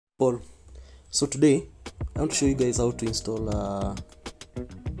people. So today I want to show you guys how to install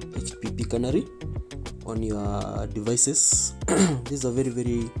HttpCanary on your devices. This is a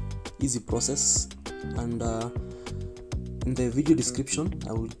very easy process, and in the video description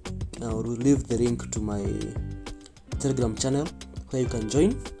I will leave the link to my Telegram channel where you can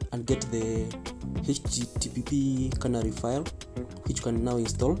join and get the HttpCanary file, which you can now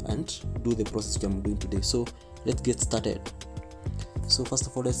install and do the process which I'm doing today. So let's get started. So first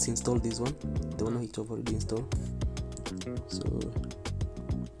of all, let's install this one, the one which I've already installed.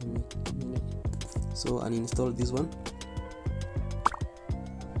 So uninstall this one.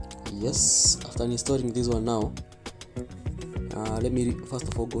 Yes, after installing this one now, let me first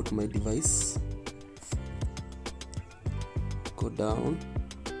of all go to my device, go down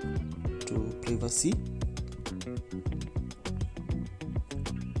to privacy,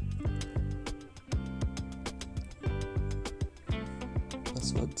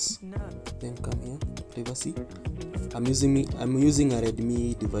 passwords, then come here, privacy. I'm using a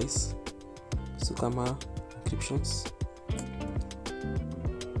Redmi device, so come here, encryptions.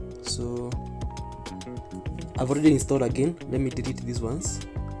 So I've already installed again. Let me delete these ones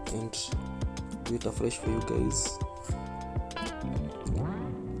and do it afresh for you guys.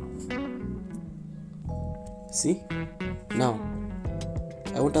 See, now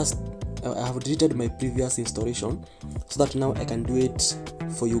I have deleted my previous installation so that now I can do it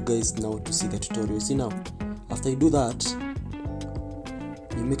for you guys now to see the tutorial. See, now after you do that,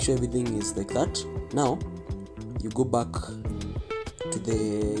 you make sure everything is like that. Now you go back to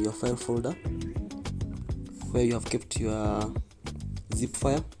your file folder where you have kept your zip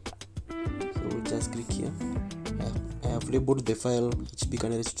file. So just click here. I have labeled the file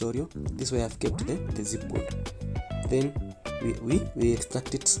HttpCanary tutorial. This way I have kept the zip code. Then we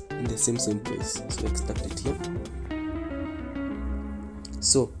extract it in the same place. So extract it here.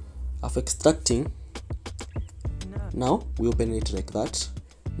 So after extracting, now we open it like that.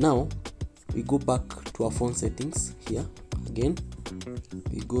 Now we go back to our phone settings here again.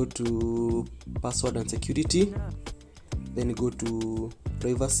 We go to password and security, then we go to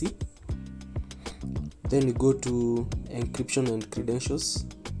privacy, then we go to encryption and credentials,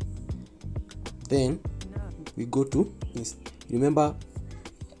 then we go to, remember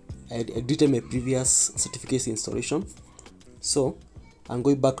I did my previous certificate installation, so I'm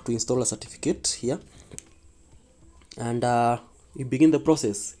going back to install a certificate here, and we begin the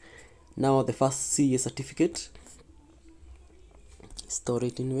process. Now the first CA certificate, store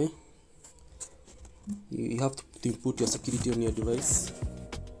it anyway. You have to input your security on your device.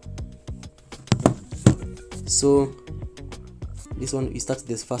 So this one, we start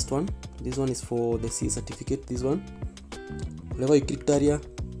this first one. This one is for the CA certificate. This one, whenever you click area,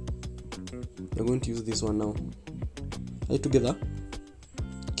 you're going to use this one now. Are you together?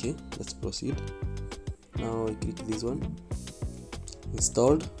 Okay, let's proceed. Now I click this one,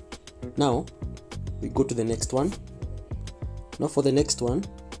 installed. Now we go to the next one. Now for the next one,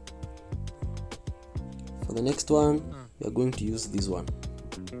 we are going to use this one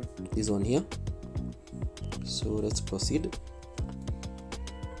here. So let's proceed.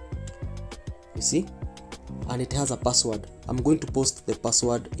 You see, and it has a password. I'm going to post the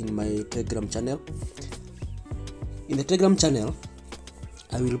password in my Telegram channel. In the Telegram channel,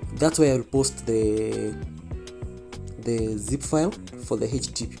 that's where I will post the zip file for the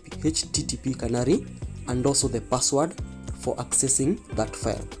HttpCanary and also the password for accessing that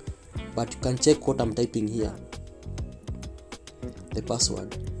file. But you can check what I'm typing here, the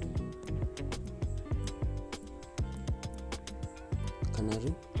password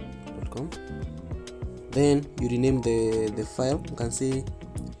canary.com. then you rename the file. You can say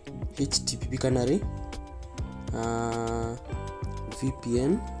HttpCanary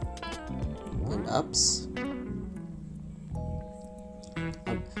VPN and apps.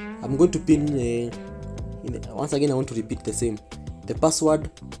 I'm going to pin once again. I want to repeat the same. The password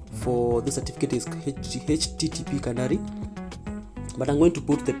for the certificate is HttpCanary, but I'm going to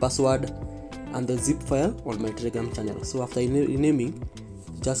put the password and the zip file on my Telegram channel. So after renaming,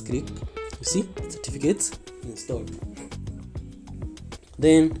 just click, you see, certificates installed.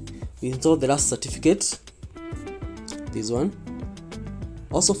 Then we install the last certificate, this one.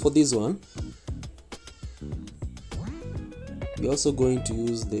 Also for this one, we're also going to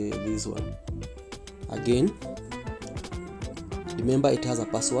use this one again. Remember, it has a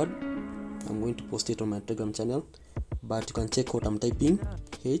password. I'm going to post it on my Telegram channel, but you can check what I'm typing.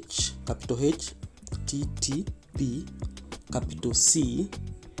 capital H T T P capital C,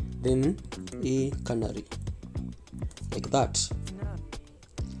 then a canary, like that.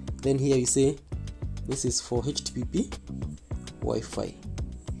 Then here you say this is for HTTP Wi-Fi.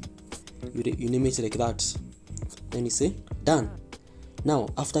 you name it like that, then you say done. Now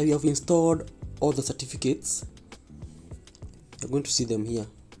after you have installed all the certificates, you're going to see them here.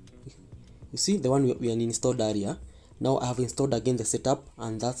 You see the one we installed earlier. Now I have installed again the setup,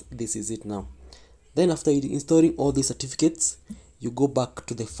 and this is it now. Then after installing all the certificates, you go back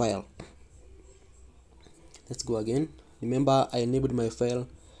to the file. Let's go again. Remember, I enabled my file.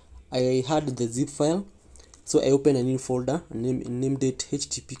 I had the zip file, so I opened a new folder and named it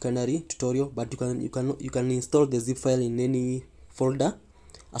HttpCanary tutorial. But you can install the zip file in any folder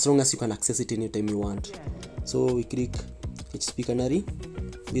as long as you can access it anytime you want. So we click HttpCanary.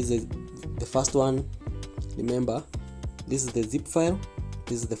 This is the first one. Remember, this is the zip file.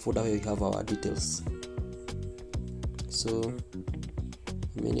 This is the folder where we have our details. So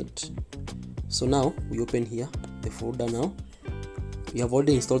a minute. So now we open here the folder. Now we have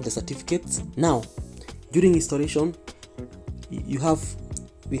already installed the certificates. Now during installation, we have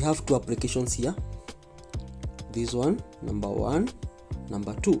two applications here. This one, number 1,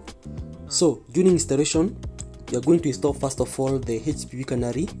 number 2. So during installation, you are going to install first of all the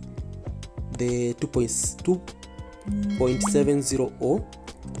HttpCanary, the 2.70.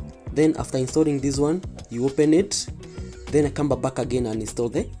 Then after installing this one, you open it. Then I come back again and install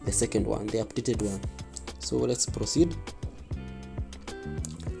the second one, the updated one. So let's proceed.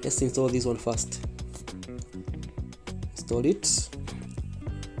 Let's install this one first. Install it.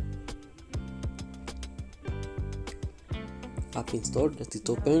 App installed. Let it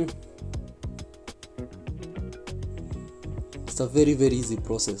open. It's a very easy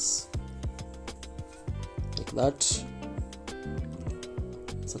process. Like that.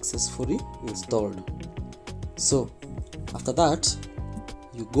 Successfully installed. So after that,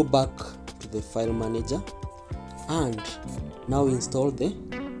 you go back to the file manager and now install the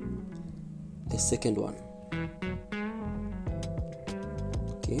second one.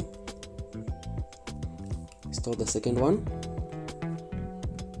 Okay, install the second one.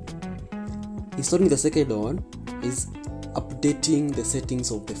 Installing the second one is updating the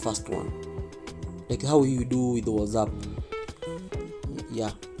settings of the first one, like how you do with WhatsApp.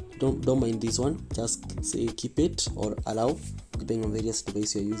 Yeah, don't mind this one, just say keep it or allow depending on various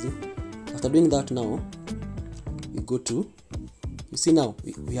devices you're using. After doing that, now you go to, you see now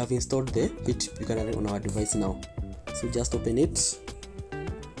we have installed the HttpCanary on our device now. So just open it,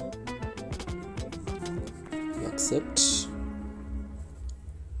 you accept,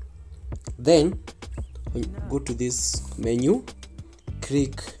 then when you go to this menu,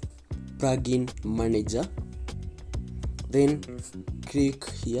 click plugin manager, then click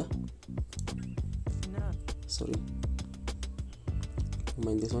here, sorry, don't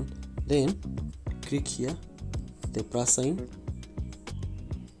mind this one, then click here the plus sign.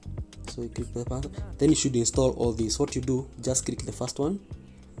 So you click the plus, then you should install all these. What you do, just click the first one,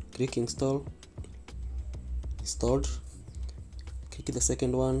 click install, installed, click the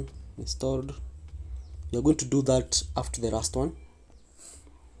second one, installed. You're going to do that after the last one.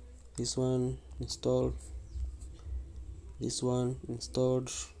 This one installed, this one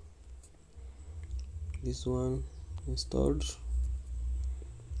installed, this one installed,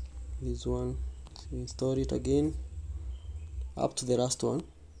 this one, so install it again up to the last one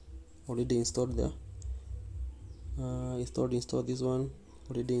already installed there. Install this one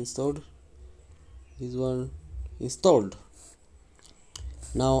already installed, this one installed.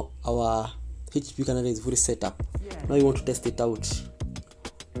 Now our HttpCanary is fully set up. Now you want to test it out,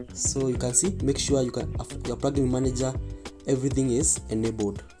 so you can see, make sure you can, after your plugin manager, everything is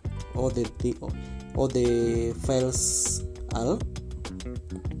enabled, all the files are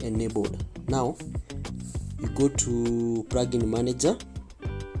enabled. Now you go to plugin manager,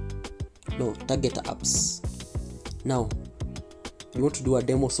 no, target apps. Now you want to do a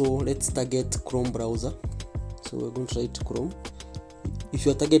demo, so let's target Chrome browser. So we're going to write Chrome. If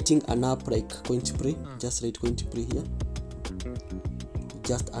you are targeting an app like CoinTipre, just write CoinTipre here,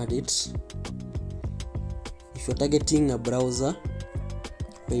 just add it. If you're targeting a browser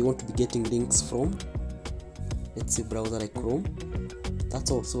where you want to be getting links from, let's say browser like Chrome,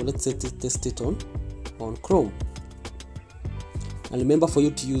 that's all. So let's test it on Chrome. And remember, for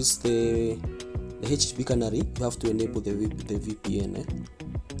you to use the HttpCanary, you have to enable the VPN,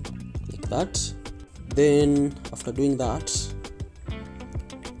 like that. Then after doing that,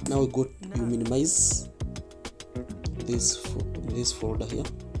 now you minimize this folder here.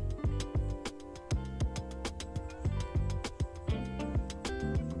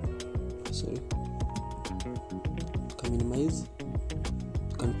 Sorry, you can minimize,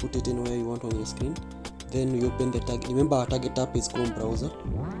 you can put it anywhere you want on your screen. Then we open the tag. Remember, our target app is Chrome browser,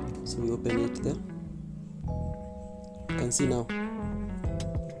 so we open it there. You can see now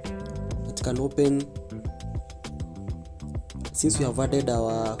it can open, since we have added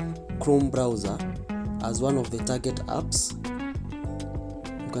our Chrome browser as one of the target apps.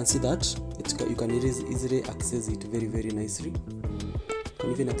 You can see that you can easily access it very nicely. You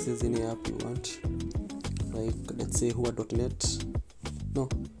can even access any app you want, like let's say Hua.net. No,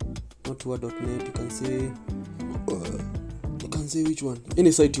 not Hua.net. You can say which one?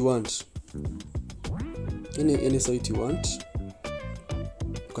 Any site you want. Any site you want,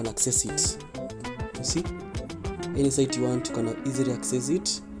 you can access it. You see, any site you want, you can easily access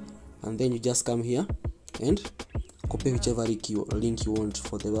it, and then you just come here and copy whichever link you want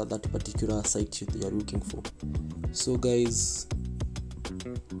for that particular site you are looking for. So guys,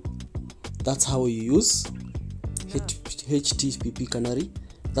 that's how you use HttpCanary.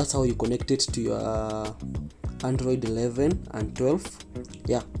 That's how you connect it to your Android 11 and 12.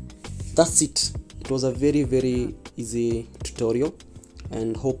 Yeah, that's it. It was a very easy tutorial,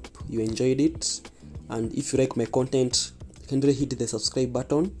 and hope you enjoyed it. And if you like my content, kindly hit the subscribe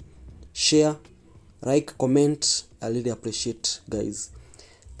button, share, like, comment. I really appreciate, guys.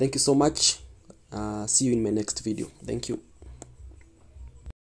 Thank you so much. See you in my next video. Thank you.